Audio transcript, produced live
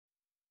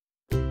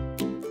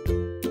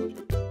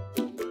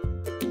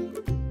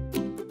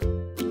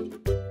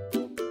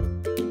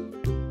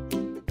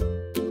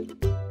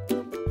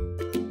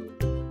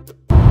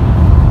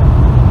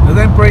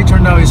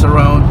temperature now is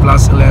around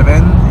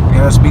 +11.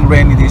 It has been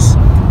rainy this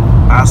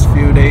past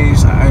few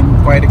days.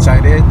 I'm quite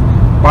excited.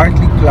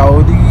 Partly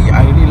cloudy.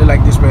 I really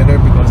like this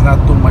weather because not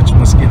too much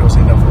mosquitoes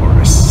in the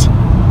forest.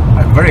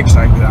 I'm very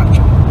excited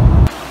actually.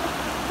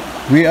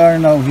 We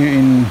are now here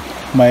in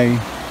my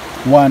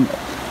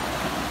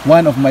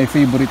one of my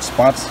favorite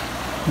spots.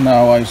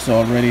 Now I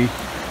saw already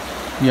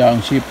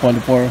young sheep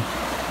polypore,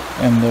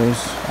 and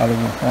there's other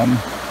one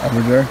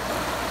over there.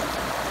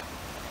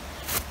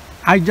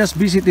 I just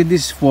visited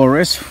this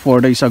forest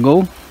 4 days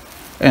ago,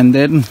 and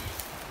then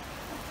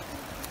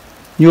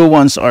new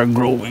ones are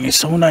growing. It's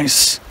so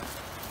nice.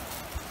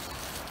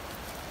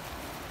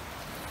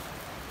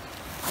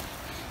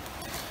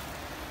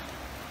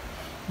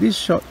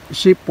 This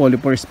sheep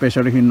polypore,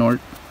 especially in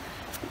north,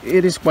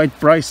 it is quite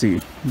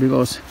pricey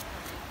because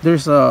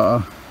there's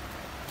a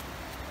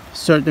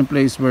certain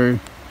place where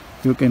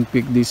you can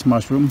pick this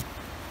mushroom,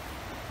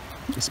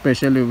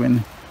 especially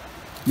when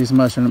this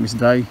mushroom is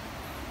dry.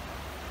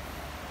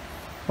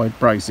 Quite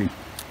pricey,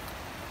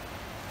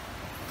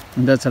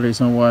 and that's the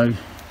reason why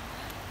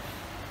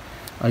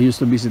I used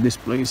to visit this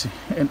place,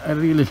 and I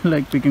really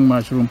like picking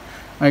mushroom.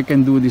 I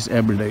can do this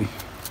every day.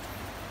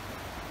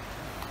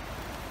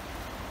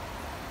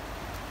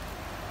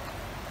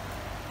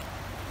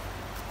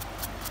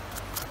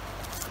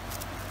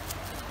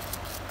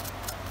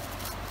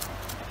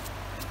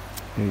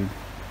 Okay,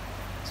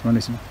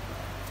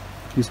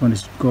 this one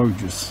is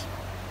gorgeous.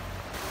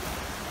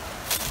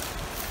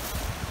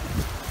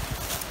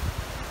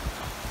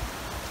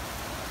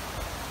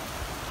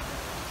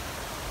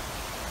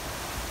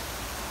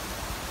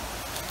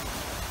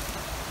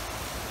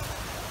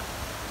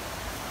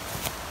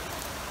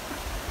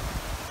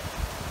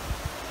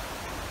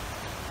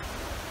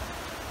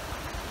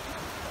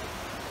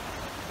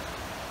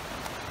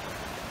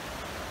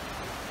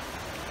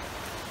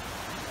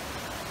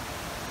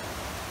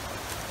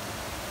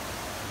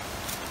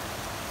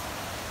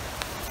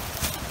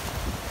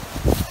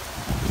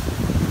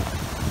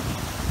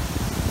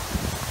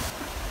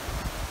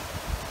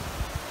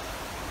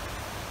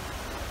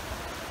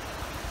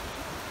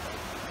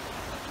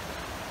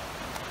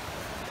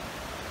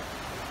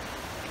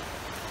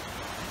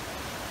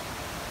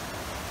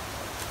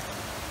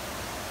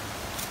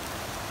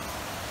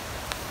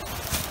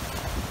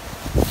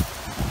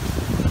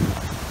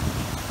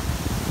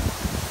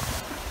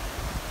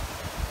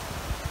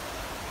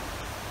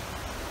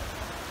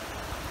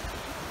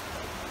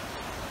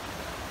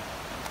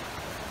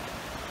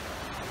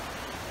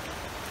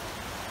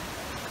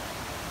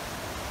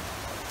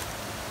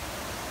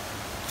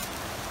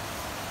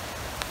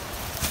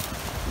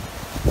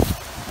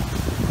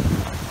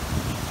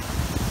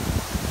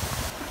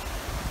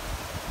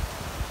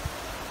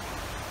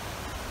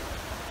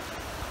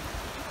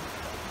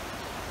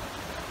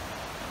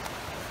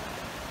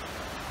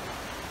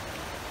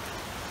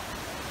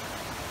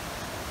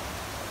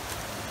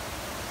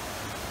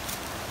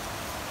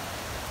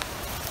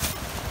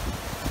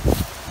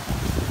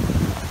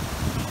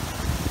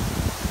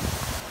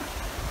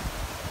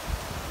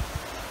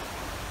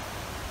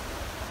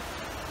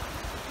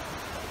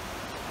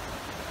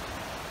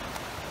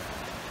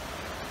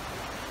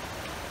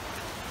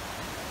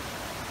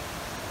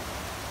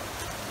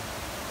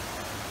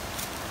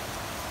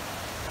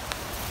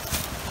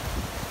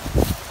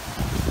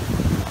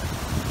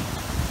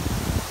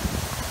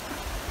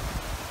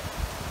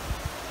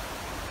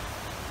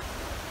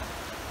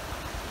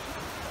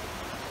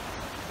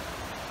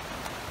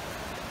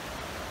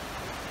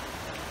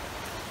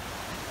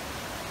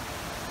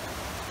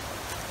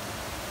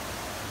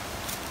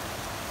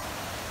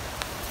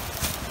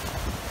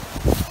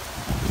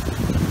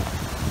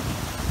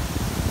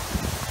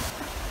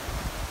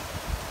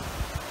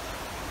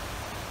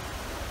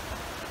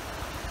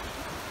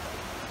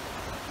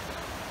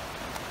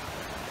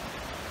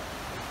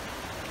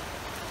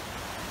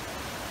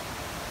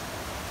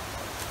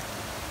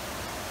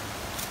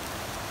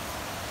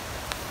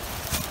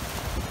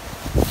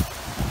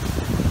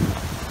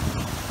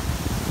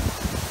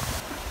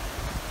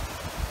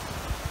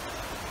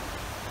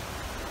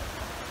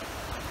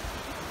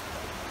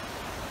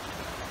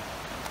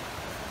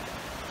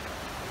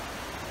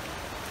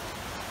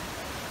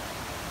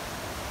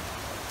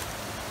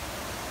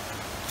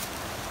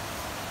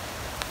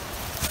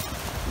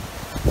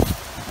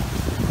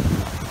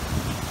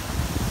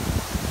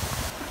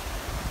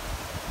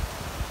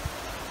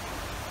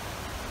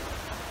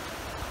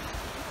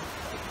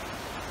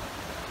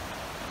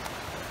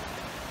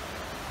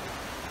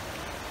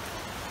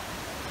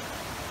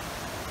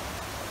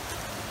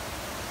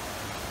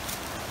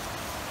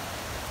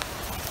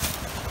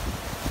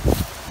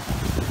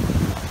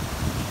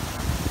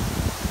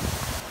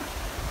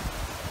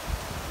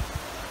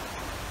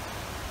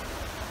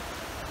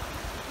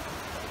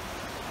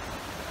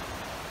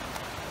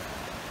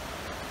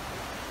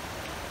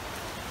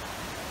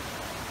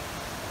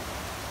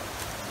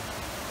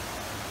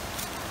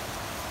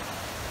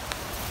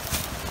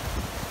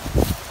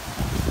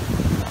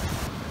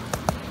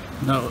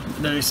 Now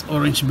there is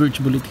orange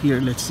birch bullet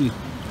here. Let's see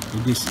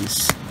if this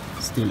is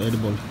still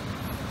edible.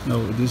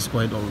 No, this is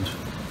quite old.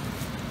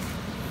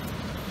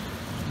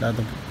 Lot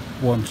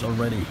of worms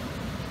already.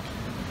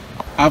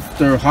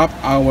 After half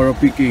hour of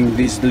picking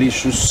this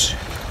delicious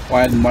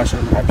wild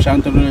mushroom, I have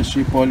chanterelles,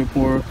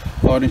 polypore,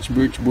 orange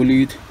birch,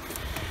 bolete.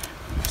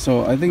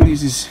 So I think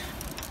this is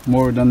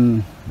more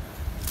than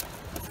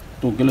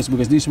 2 kilos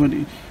because this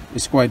one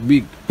is quite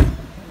big,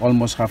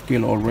 almost half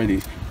kilo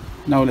already.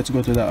 Now let's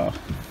go to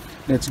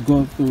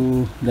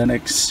the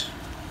next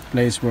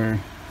place where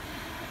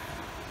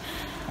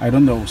I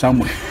don't know,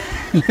 somewhere.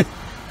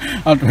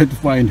 I'll try to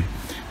find.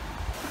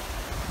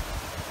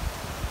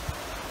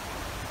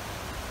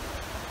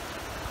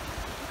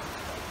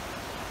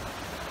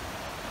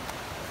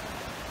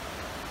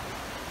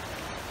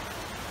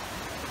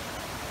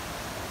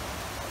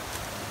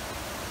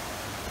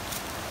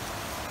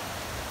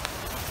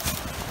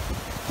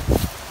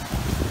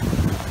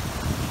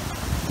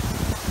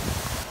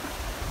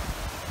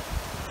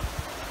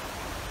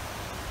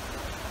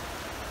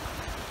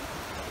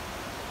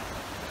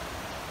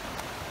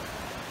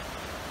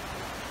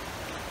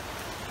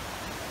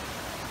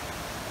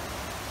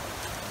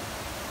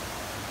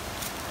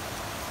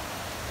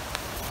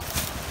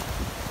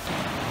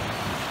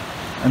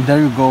 And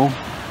there you go,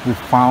 we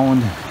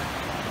found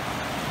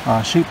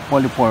sheep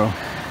polypore.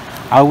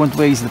 I won't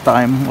waste the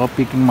time of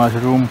picking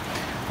mushroom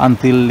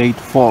until late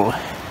fall.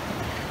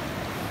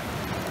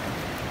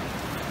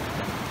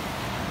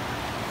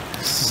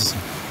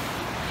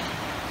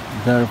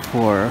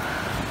 Therefore,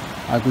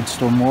 I could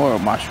store more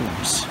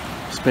mushrooms,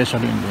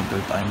 especially in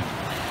winter time.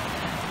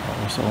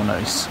 Oh, so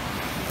nice.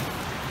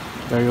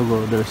 There you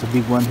go, there's a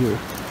big one here.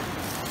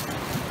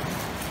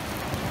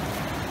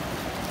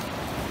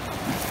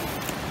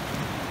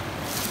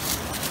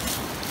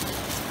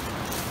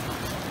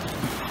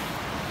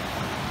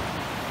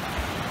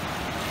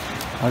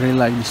 I really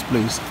like this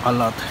place a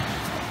lot.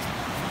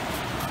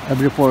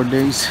 Every 4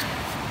 days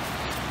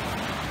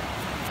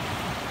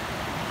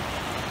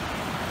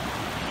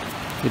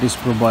it is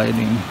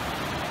providing,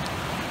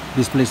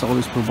 this place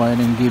always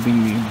providing,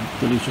 giving me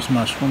delicious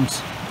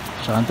mushrooms,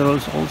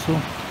 chanterelles also.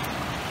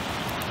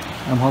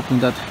 I'm hoping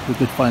that we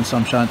could find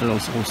some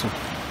chanterelles also.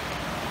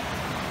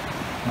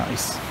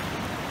 Nice.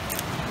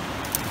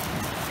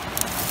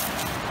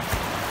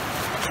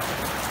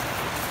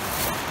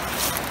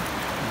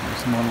 There's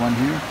a small one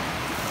here.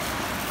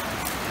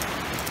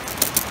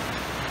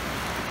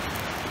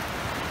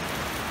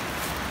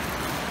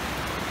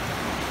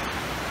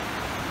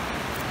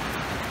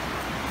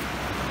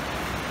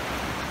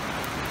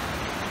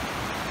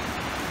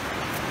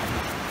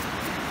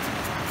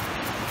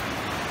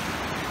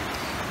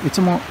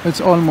 It's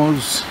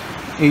almost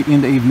 8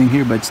 in the evening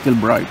here, but it's still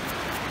bright.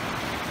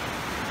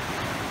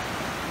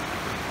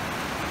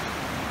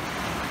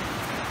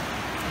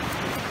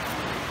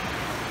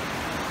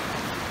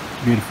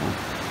 Beautiful.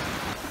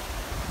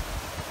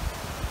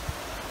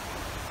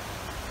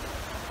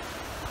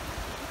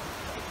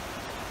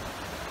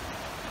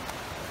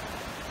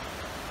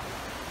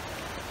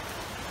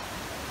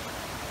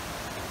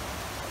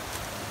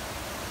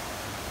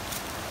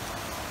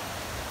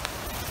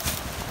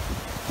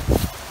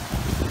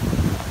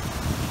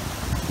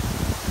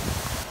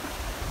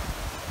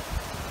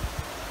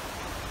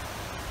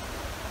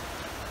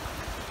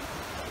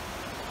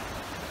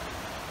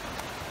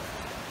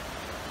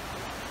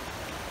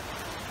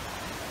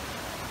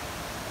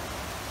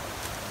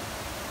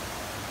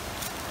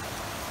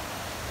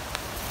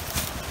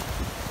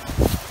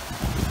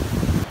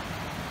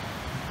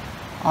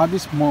 At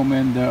this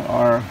moment there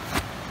are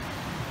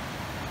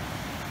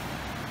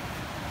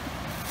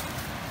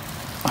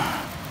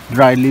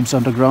dry leaves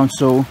on the ground,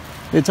 so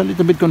it's a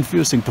little bit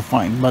confusing to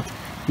find, but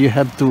you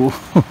have to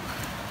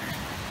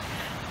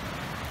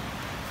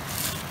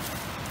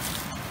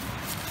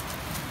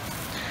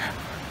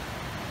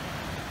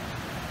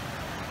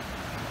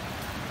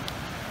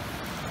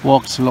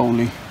walk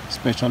slowly,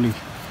 especially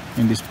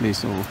in this place,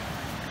 so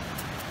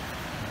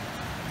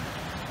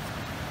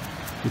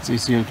it's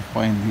easier to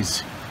find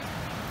this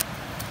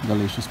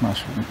delicious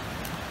mushroom.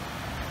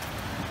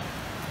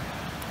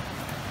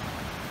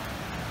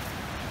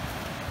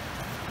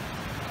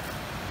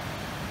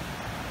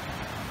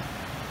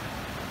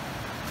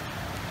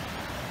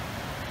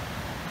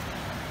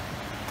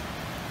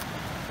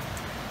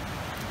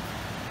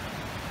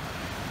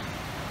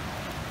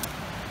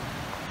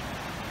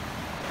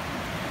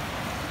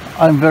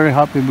 I'm very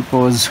happy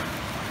because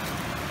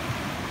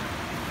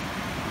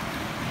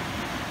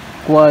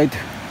quite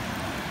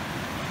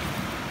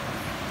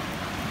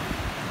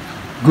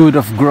good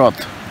of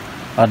growth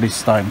at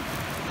this time.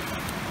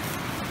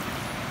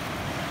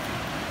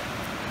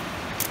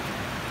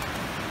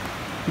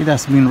 It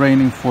has been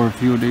raining for a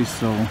few days,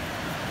 so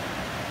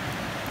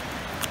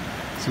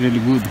it's really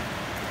good.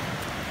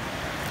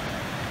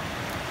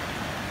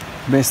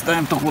 Best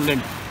time to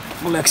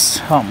collect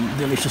some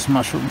delicious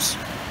mushrooms.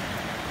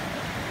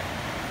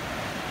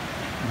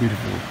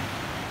 Beautiful.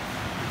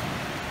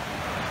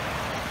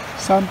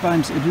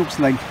 Sometimes it looks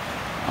like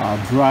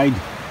a dried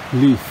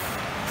leaf,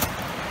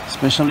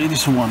 especially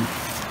this one.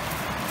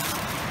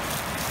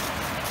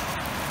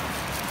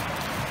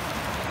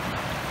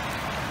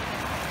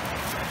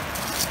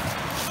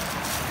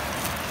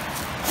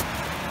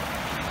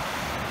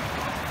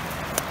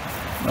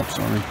 Oops,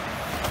 sorry.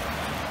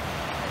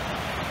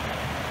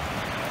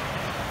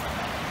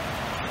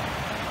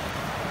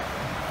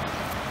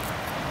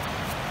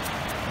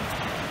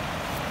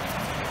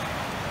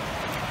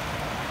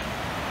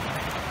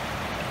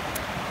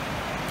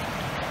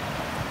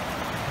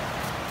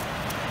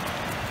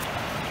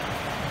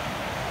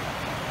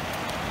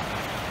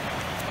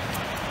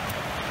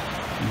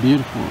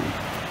 Beautiful.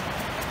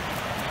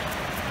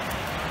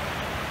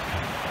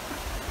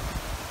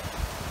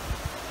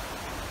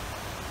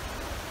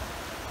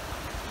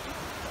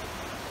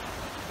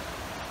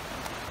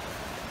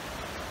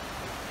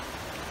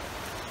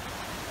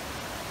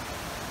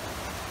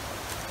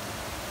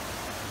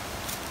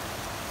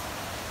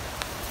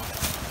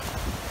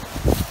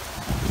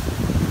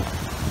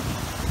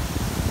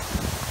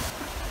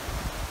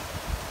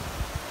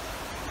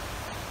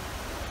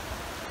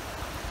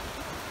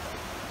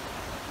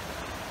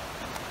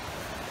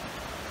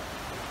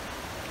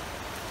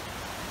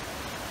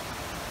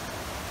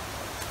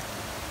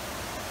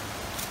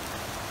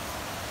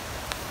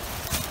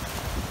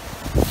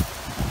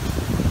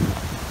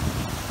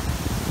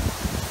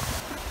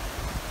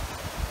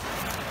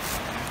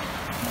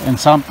 And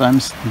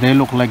sometimes they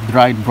look like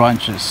dried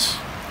branches.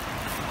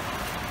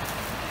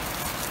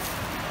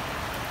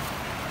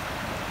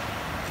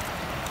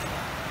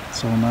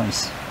 So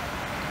nice.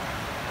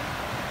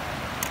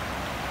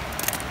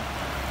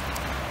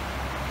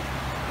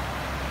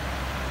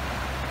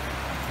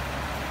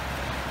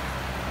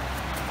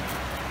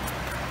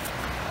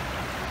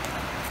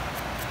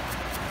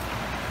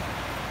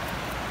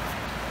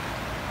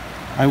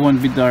 I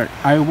won't be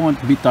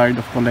tired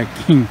of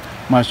collecting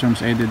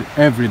mushrooms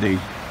every day.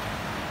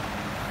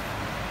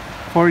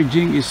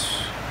 Foraging is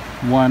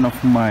one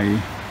of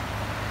my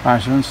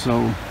passions,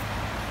 so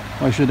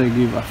why should I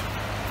give up?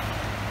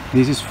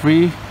 This is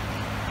free,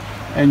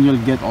 and you'll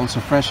get also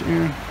fresh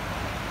air,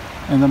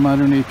 and the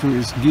Mother Nature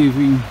is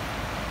giving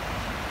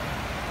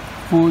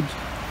food,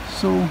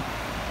 so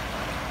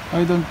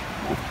I don't,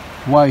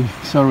 why,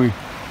 sorry,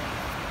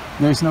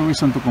 there's no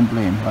reason to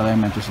complain. What I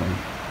meant to say,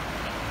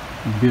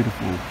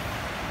 beautiful.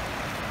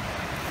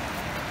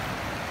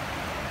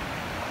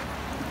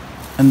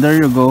 And there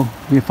you go,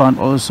 we found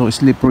also a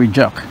slippery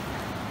jack.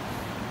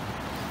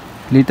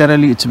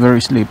 Literally, it's very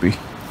slippery.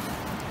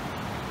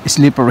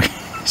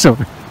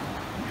 Sorry.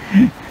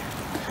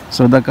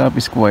 So the cup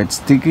is quite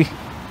sticky.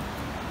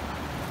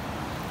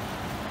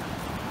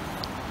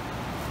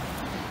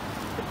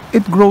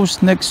 It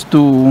grows next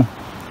to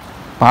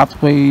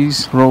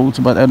pathways, roads,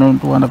 but I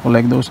don't want to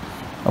collect those.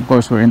 Of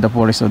course, we're in the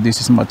forest, so this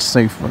is much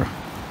safer.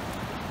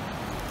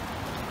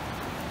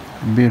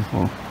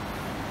 Beautiful.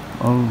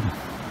 Oh,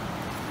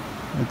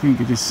 I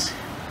think it is,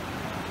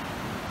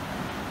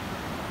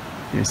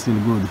 yeah, still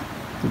good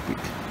to pick.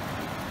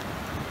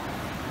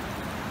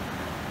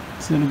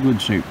 Still in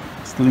good shape,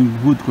 still in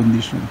good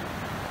condition.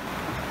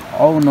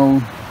 Oh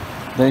no,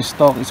 the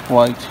stalk is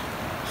quite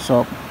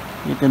soft,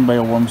 eaten by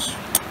worms.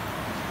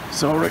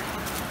 Sorry.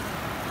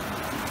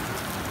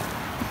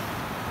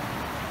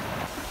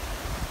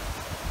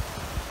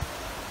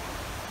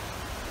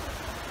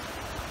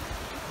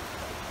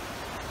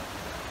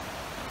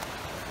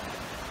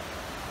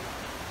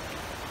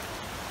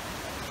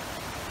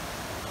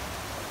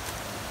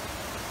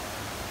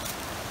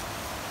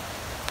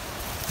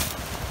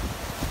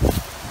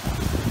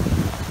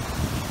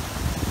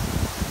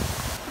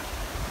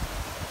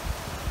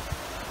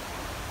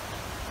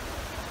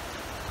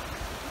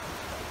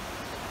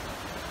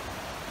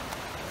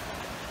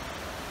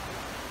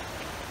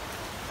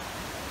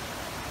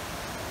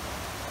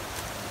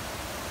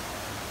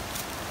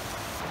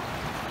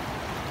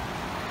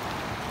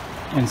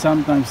 And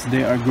sometimes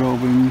they are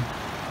growing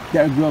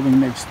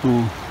next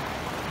to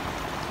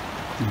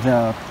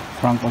the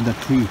trunk of the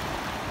tree.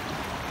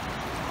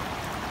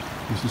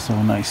 This is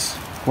so nice,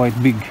 quite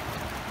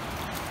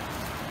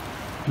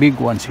big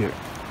ones here.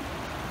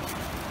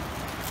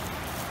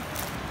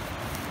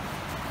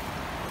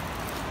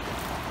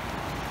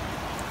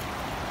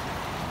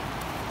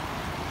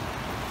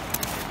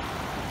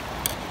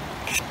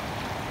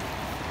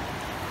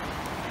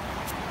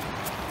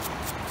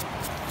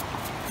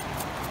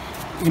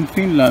 In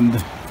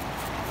Finland,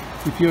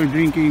 if you're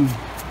drinking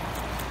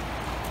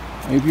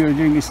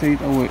straight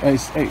away,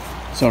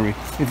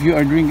 if you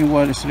are drinking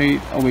water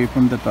straight away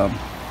from the tub,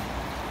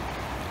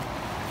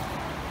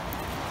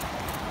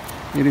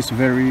 it is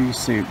very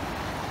safe.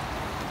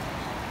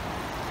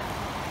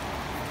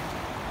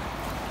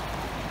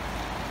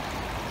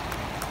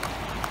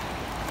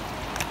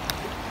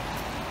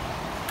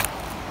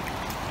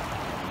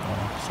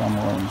 Some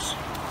worms.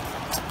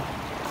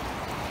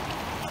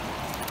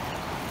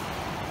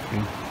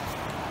 Okay.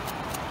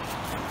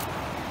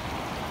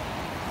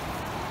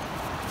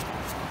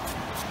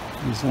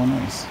 It's so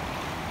nice.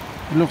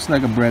 It looks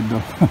like a bread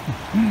though.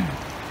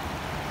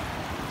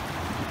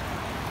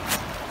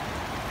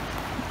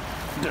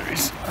 There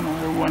is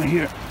another one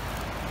here.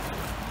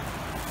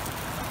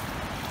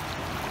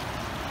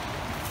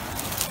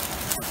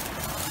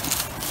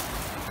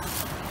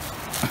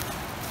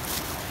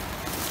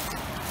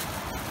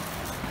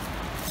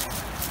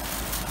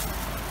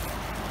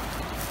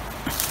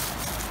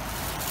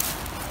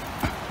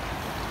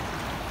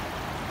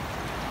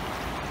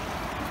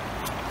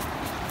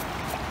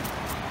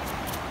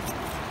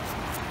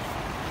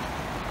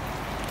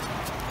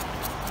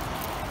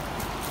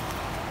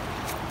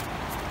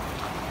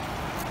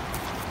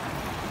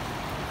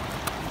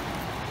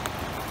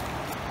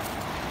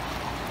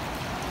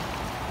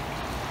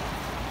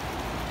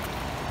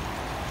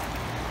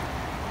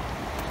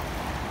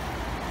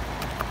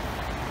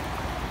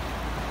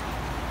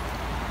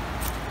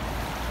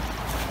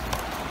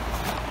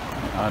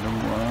 Other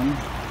one.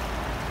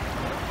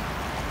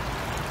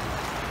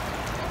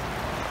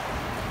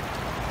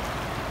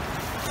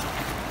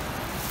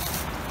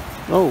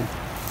 Oh,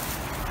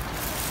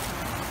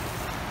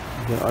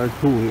 there are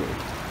two here.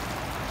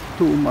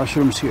 Two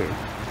mushrooms here.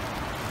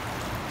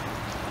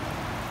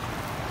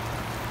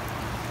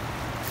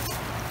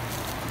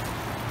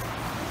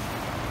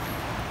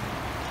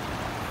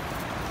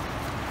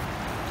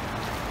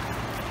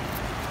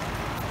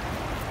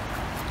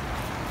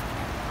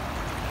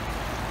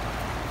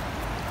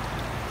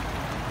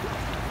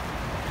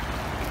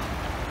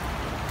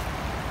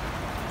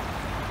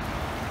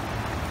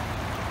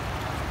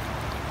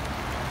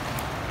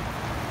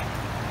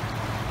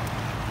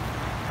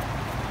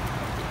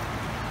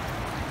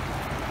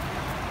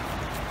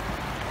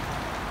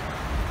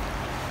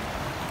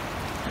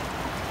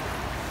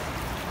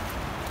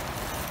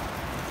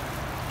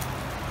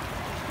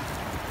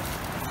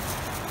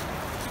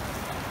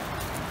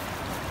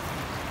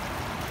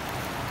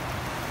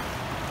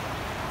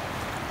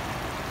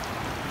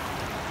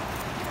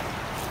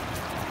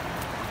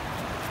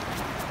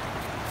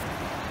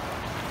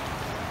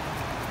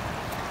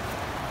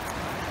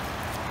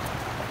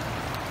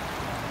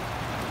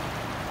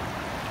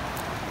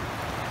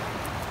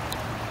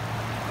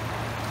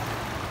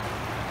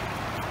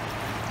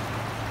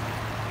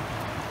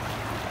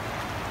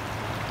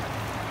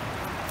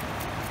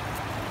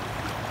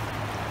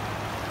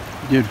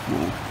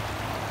 Beautiful.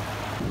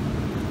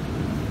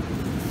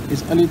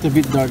 It's a little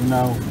bit dark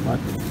now, but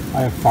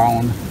I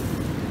found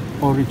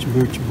orange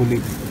birch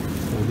bolete.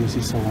 So this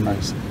is so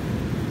nice.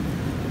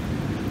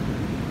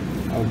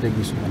 I'll take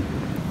this one.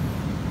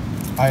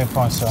 I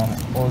found some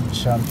old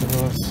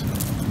chanterelles,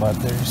 but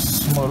there's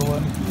small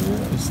one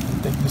here. I still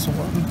take this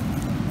one.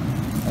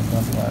 I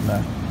don't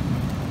wanna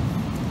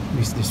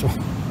miss this one.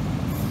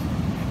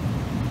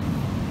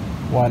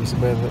 One is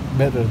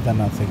better than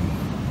nothing.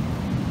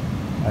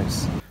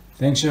 Nice.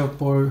 Thanks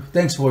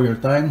for your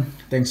time.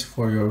 Thanks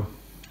for your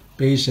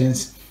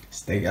patience.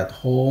 Stay at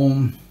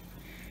home.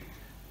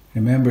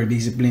 Remember,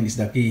 discipline is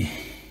the key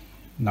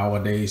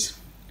nowadays.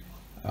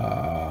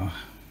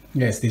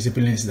 Yes,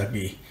 discipline is the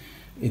key.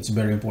 It's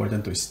very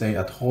important to stay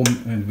at home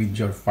and with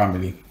your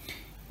family.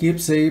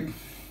 Keep safe,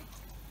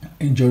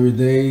 enjoy your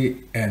day,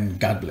 and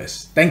God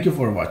bless. Thank you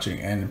for watching,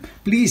 and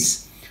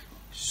please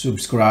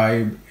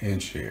subscribe and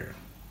share.